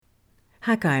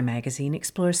Hakai magazine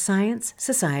explores science,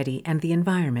 society, and the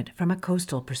environment from a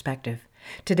coastal perspective.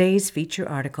 Today's feature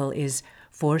article is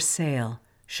For Sale,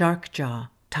 Shark Jaw,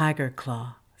 Tiger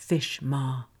Claw, Fish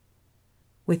Maw.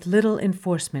 With little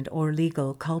enforcement or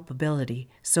legal culpability,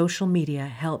 social media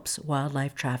helps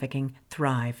wildlife trafficking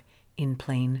thrive in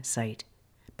plain sight.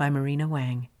 By Marina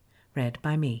Wang. Read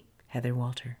by me, Heather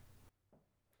Walter.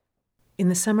 In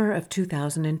the summer of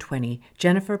 2020,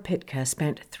 Jennifer Pitka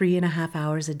spent 3.5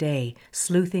 hours a day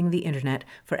sleuthing the internet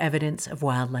for evidence of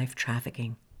wildlife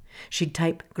trafficking. She'd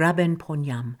type Graben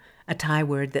Ponyam, a Thai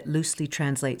word that loosely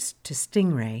translates to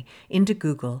stingray, into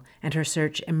Google, and her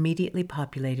search immediately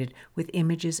populated with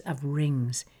images of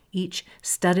rings, each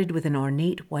studded with an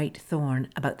ornate white thorn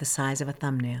about the size of a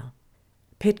thumbnail.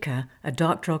 Pitka, a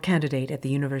doctoral candidate at the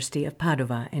University of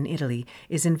Padova in Italy,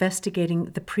 is investigating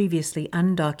the previously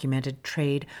undocumented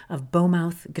trade of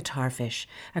bowmouth guitarfish,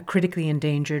 a critically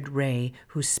endangered ray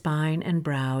whose spine and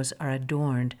brows are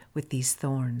adorned with these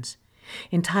thorns.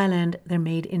 In Thailand, they're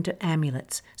made into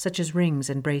amulets, such as rings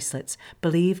and bracelets,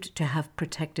 believed to have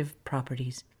protective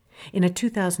properties. In a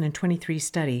 2023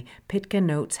 study, Pitka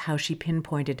notes how she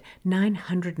pinpointed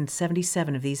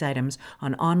 977 of these items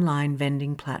on online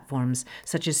vending platforms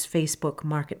such as Facebook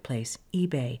Marketplace,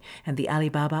 eBay, and the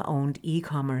Alibaba-owned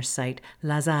e-commerce site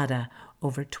Lazada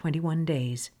over 21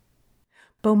 days.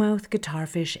 Bowmouth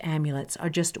guitarfish amulets are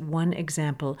just one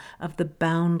example of the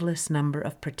boundless number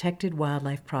of protected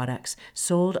wildlife products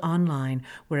sold online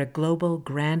where a global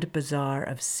grand bazaar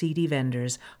of seedy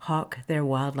vendors hawk their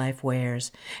wildlife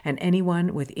wares, and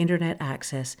anyone with internet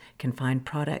access can find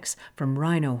products from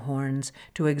rhino horns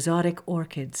to exotic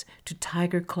orchids to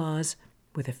tiger claws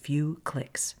with a few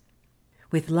clicks.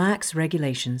 With lax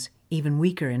regulations, even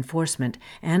weaker enforcement,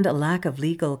 and a lack of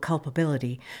legal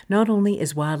culpability, not only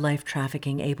is wildlife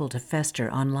trafficking able to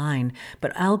fester online,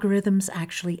 but algorithms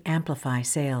actually amplify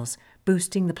sales,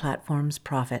 boosting the platform's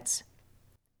profits.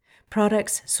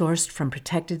 Products sourced from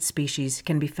protected species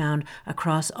can be found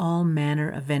across all manner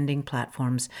of vending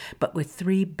platforms, but with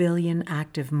 3 billion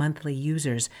active monthly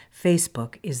users,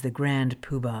 Facebook is the grand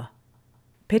poobah.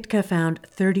 Pitka found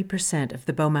 30% of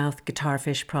the bowmouth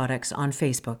guitarfish products on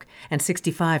Facebook and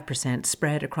 65%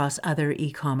 spread across other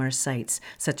e-commerce sites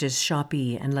such as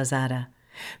Shopee and Lazada.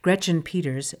 Gretchen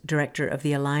Peters, director of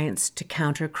the Alliance to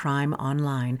Counter Crime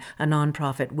Online, a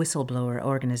nonprofit whistleblower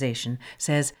organization,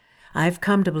 says, "I've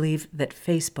come to believe that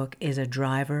Facebook is a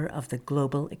driver of the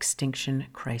global extinction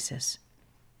crisis."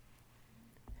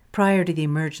 Prior to the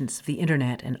emergence of the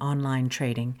internet and online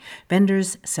trading,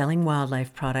 vendors selling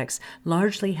wildlife products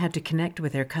largely had to connect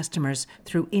with their customers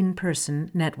through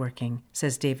in-person networking,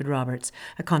 says David Roberts,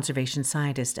 a conservation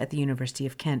scientist at the University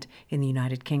of Kent in the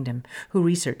United Kingdom, who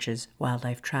researches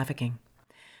wildlife trafficking.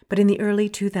 But in the early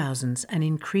 2000s, an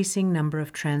increasing number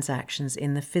of transactions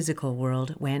in the physical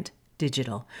world went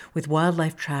digital, with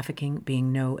wildlife trafficking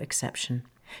being no exception.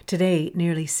 Today,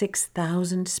 nearly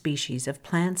 6,000 species of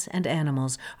plants and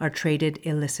animals are traded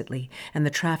illicitly, and the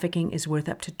trafficking is worth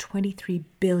up to $23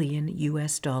 billion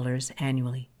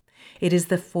annually. It is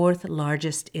the fourth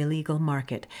largest illegal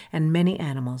market, and many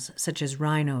animals, such as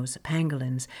rhinos,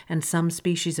 pangolins, and some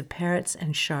species of parrots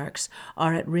and sharks,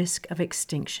 are at risk of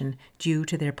extinction due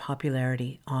to their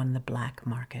popularity on the black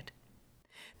market.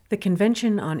 The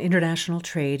Convention on International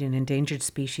Trade in Endangered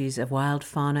Species of Wild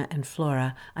Fauna and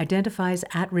Flora identifies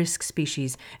at-risk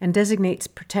species and designates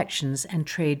protections and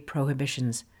trade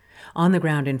prohibitions.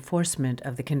 On-the-ground enforcement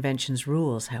of the Convention's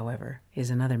rules, however, is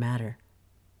another matter.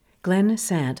 Glenn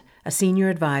Sant, a senior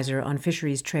advisor on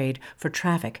fisheries trade for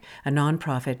Traffic, a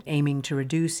nonprofit aiming to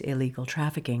reduce illegal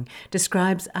trafficking,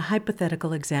 describes a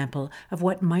hypothetical example of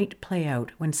what might play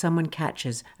out when someone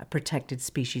catches a protected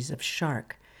species of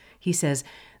shark. He says,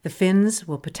 the fins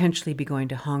will potentially be going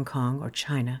to Hong Kong or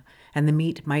China, and the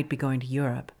meat might be going to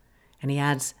Europe. And he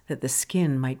adds that the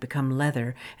skin might become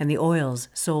leather and the oils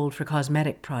sold for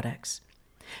cosmetic products.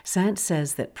 Sant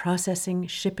says that processing,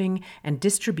 shipping, and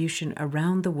distribution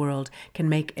around the world can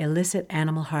make illicit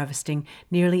animal harvesting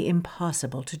nearly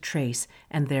impossible to trace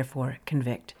and therefore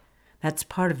convict. That's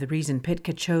part of the reason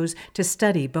Pitka chose to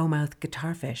study bowmouth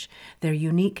guitarfish. Their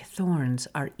unique thorns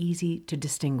are easy to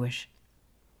distinguish.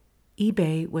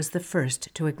 eBay was the first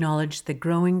to acknowledge the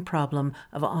growing problem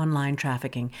of online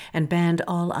trafficking and banned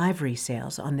all ivory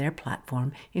sales on their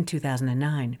platform in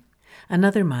 2009.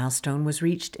 Another milestone was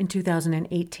reached in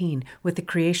 2018 with the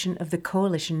creation of the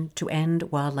Coalition to End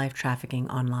Wildlife Trafficking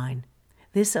Online.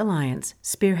 This alliance,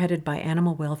 spearheaded by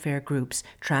animal welfare groups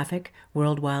Traffic,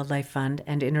 World Wildlife Fund,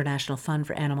 and International Fund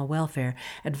for Animal Welfare,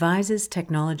 advises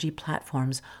technology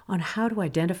platforms on how to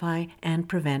identify and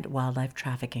prevent wildlife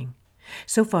trafficking.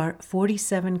 So far,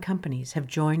 47 companies have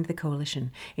joined the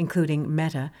coalition, including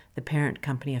Meta, the parent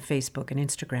company of Facebook and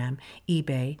Instagram,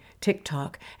 eBay,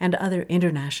 TikTok, and other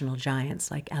international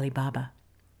giants like Alibaba.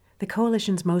 The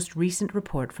coalition's most recent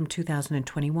report from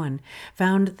 2021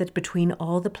 found that between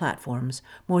all the platforms,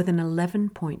 more than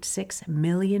 11.6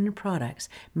 million products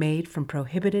made from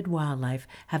prohibited wildlife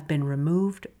have been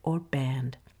removed or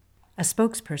banned. A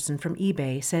spokesperson from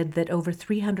eBay said that over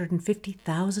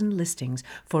 350,000 listings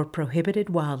for prohibited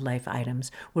wildlife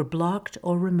items were blocked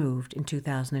or removed in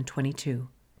 2022.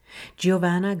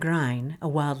 Giovanna Grein, a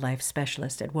wildlife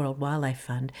specialist at World Wildlife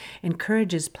Fund,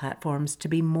 encourages platforms to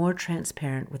be more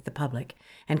transparent with the public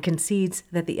and concedes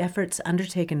that the efforts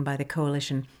undertaken by the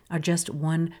coalition are just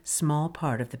one small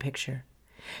part of the picture.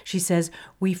 She says,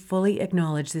 "We fully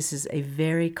acknowledge this is a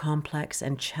very complex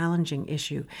and challenging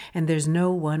issue, and there's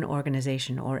no one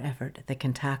organization or effort that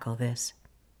can tackle this."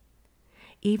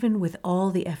 Even with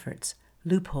all the efforts,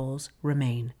 loopholes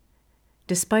remain.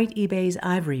 Despite eBay's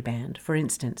ivory band, for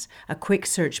instance, a quick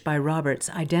search by Roberts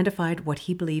identified what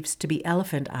he believes to be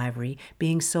elephant ivory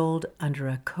being sold under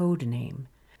a code name.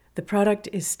 The product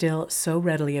is still so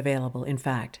readily available, in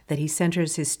fact, that he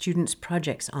centers his students'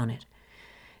 projects on it.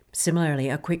 Similarly,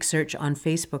 a quick search on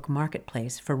Facebook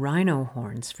Marketplace for rhino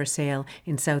horns for sale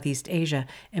in Southeast Asia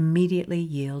immediately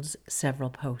yields several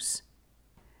posts.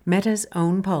 Meta's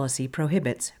own policy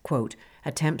prohibits, quote,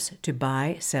 attempts to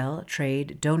buy, sell,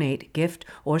 trade, donate, gift,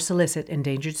 or solicit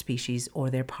endangered species or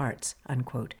their parts,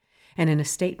 unquote. And in a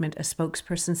statement, a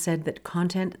spokesperson said that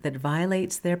content that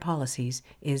violates their policies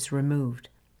is removed.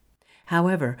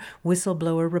 However,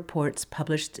 whistleblower reports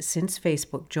published since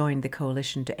Facebook joined the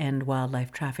coalition to end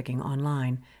wildlife trafficking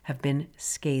online have been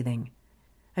scathing.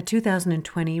 A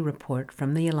 2020 report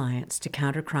from the Alliance to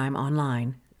Counter Crime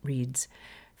Online reads,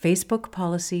 Facebook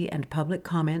policy and public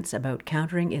comments about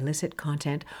countering illicit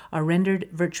content are rendered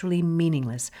virtually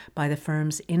meaningless by the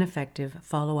firm's ineffective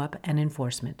follow-up and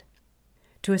enforcement.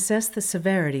 To assess the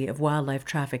severity of wildlife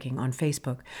trafficking on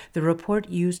Facebook, the report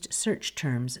used search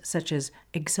terms such as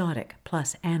exotic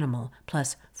plus animal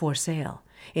plus for sale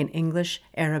in English,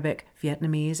 Arabic,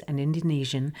 Vietnamese, and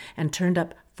Indonesian, and turned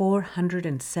up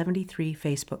 473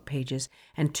 Facebook pages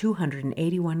and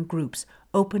 281 groups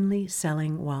openly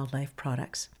selling wildlife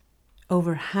products.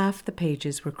 Over half the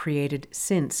pages were created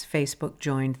since Facebook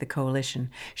joined the coalition,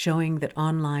 showing that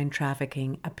online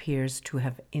trafficking appears to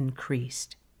have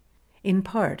increased. In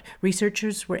part,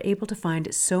 researchers were able to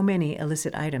find so many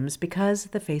illicit items because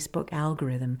the Facebook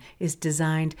algorithm is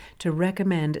designed to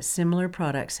recommend similar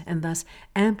products and thus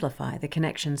amplify the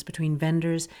connections between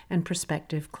vendors and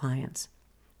prospective clients.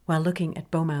 While looking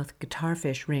at bowmouth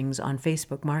guitarfish rings on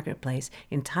Facebook Marketplace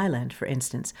in Thailand, for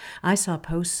instance, I saw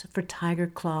posts for tiger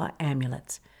claw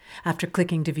amulets. After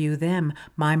clicking to view them,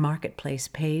 my Marketplace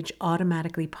page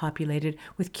automatically populated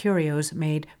with curios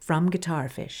made from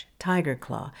guitarfish, tiger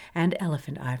claw, and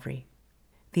elephant ivory.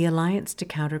 The Alliance to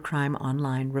Counter Crime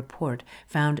Online report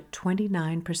found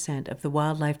 29% of the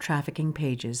wildlife trafficking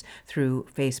pages through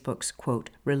Facebook's, quote,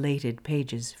 related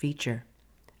pages feature.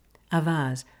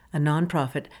 Avaaz, a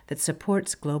nonprofit that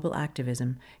supports global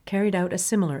activism, carried out a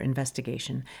similar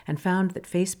investigation and found that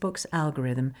Facebook's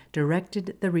algorithm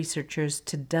directed the researchers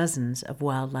to dozens of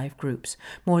wildlife groups,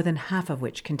 more than half of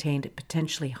which contained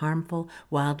potentially harmful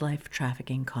wildlife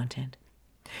trafficking content.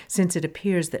 Since it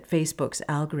appears that Facebook's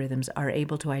algorithms are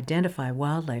able to identify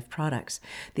wildlife products,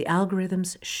 the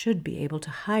algorithms should be able to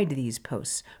hide these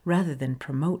posts rather than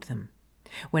promote them.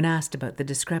 When asked about the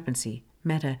discrepancy,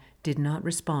 Meta did not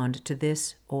respond to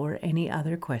this or any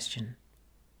other question.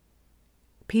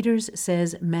 Peters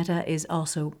says Meta is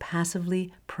also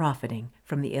passively profiting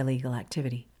from the illegal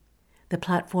activity. The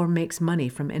platform makes money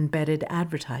from embedded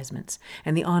advertisements,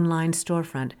 and the online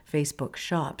storefront, Facebook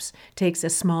Shops, takes a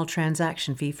small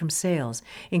transaction fee from sales,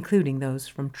 including those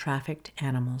from trafficked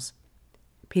animals.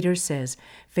 Peters says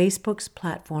Facebook's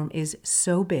platform is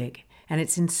so big and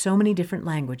it's in so many different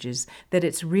languages that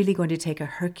it's really going to take a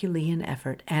Herculean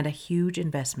effort and a huge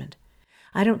investment.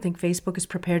 I don't think Facebook is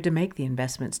prepared to make the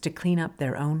investments to clean up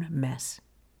their own mess.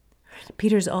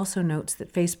 Peters also notes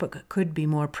that Facebook could be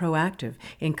more proactive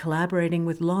in collaborating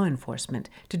with law enforcement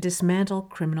to dismantle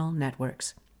criminal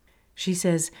networks. She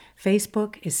says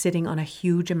Facebook is sitting on a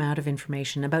huge amount of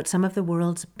information about some of the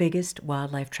world's biggest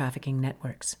wildlife trafficking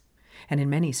networks. And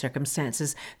in many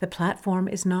circumstances, the platform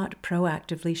is not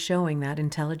proactively showing that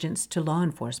intelligence to law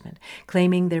enforcement,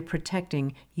 claiming they're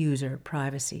protecting user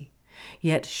privacy.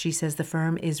 Yet, she says the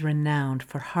firm is renowned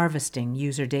for harvesting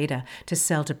user data to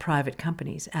sell to private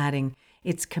companies, adding,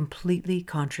 "It's completely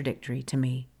contradictory to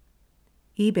me."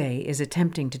 eBay is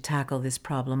attempting to tackle this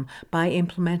problem by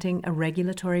implementing a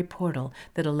regulatory portal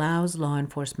that allows law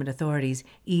enforcement authorities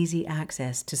easy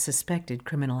access to suspected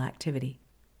criminal activity.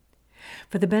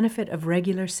 For the benefit of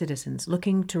regular citizens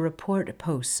looking to report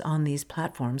posts on these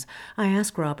platforms, I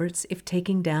ask Roberts if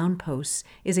taking down posts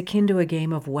is akin to a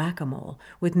game of whack-a-mole,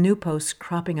 with new posts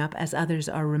cropping up as others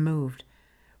are removed.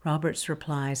 Roberts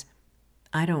replies,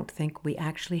 "I don't think we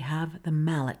actually have the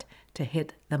mallet to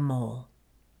hit the mole."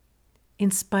 In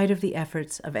spite of the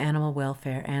efforts of animal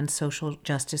welfare and social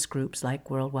justice groups like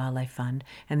World Wildlife Fund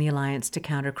and the Alliance to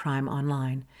Counter Crime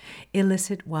Online,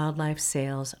 illicit wildlife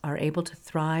sales are able to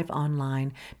thrive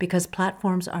online because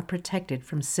platforms are protected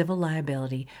from civil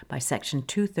liability by Section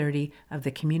 230 of the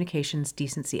Communications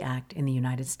Decency Act in the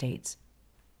United States.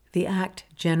 The Act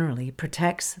generally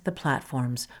protects the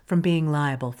platforms from being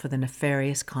liable for the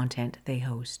nefarious content they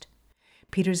host.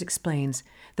 Peters explains,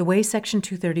 the way Section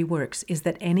 230 works is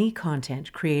that any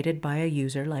content created by a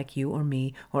user like you or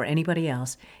me or anybody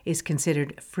else is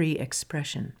considered free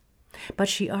expression. But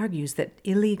she argues that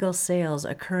illegal sales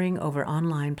occurring over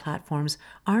online platforms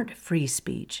aren't free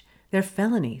speech, they're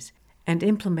felonies, and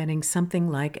implementing something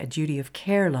like a duty of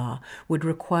care law would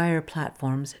require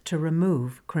platforms to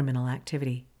remove criminal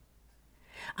activity.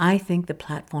 I think the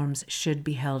platforms should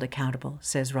be held accountable,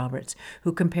 says Roberts,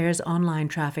 who compares online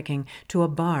trafficking to a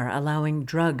bar allowing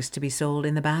drugs to be sold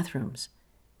in the bathrooms.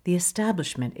 The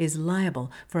establishment is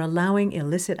liable for allowing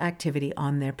illicit activity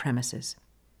on their premises.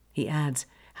 He adds,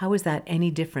 how is that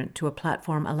any different to a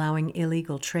platform allowing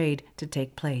illegal trade to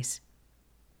take place?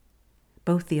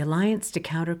 Both the Alliance to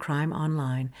Counter Crime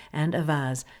Online and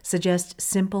Avaaz suggest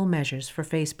simple measures for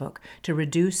Facebook to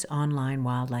reduce online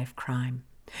wildlife crime.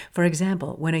 For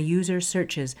example, when a user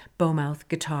searches bowmouth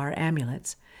guitar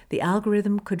amulets, the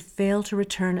algorithm could fail to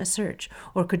return a search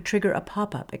or could trigger a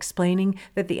pop-up explaining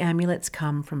that the amulets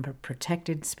come from a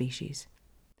protected species.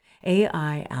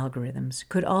 AI algorithms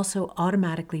could also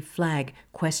automatically flag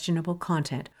questionable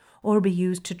content or be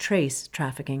used to trace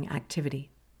trafficking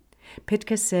activity.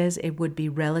 Pitka says it would be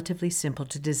relatively simple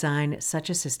to design such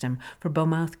a system for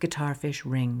bowmouth guitarfish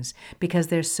rings because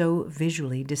they're so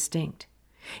visually distinct.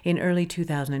 In early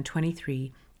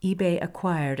 2023, eBay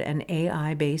acquired an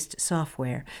AI-based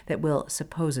software that will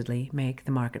supposedly make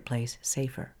the marketplace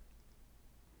safer.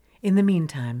 In the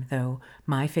meantime, though,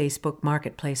 my Facebook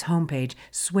Marketplace homepage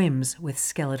swims with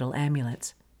skeletal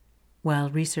amulets,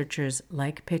 while researchers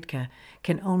like Pitka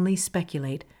can only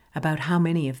speculate about how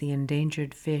many of the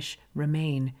endangered fish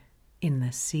remain in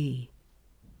the sea.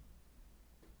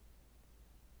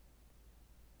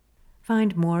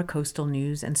 Find more coastal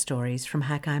news and stories from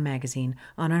Hackeye Magazine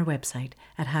on our website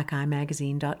at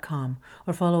hackeyemagazine.com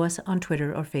or follow us on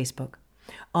Twitter or Facebook.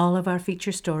 All of our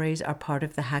feature stories are part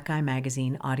of the Hackeye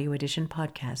Magazine Audio Edition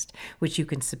podcast, which you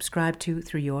can subscribe to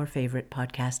through your favorite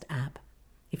podcast app.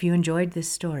 If you enjoyed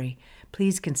this story,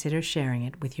 please consider sharing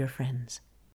it with your friends.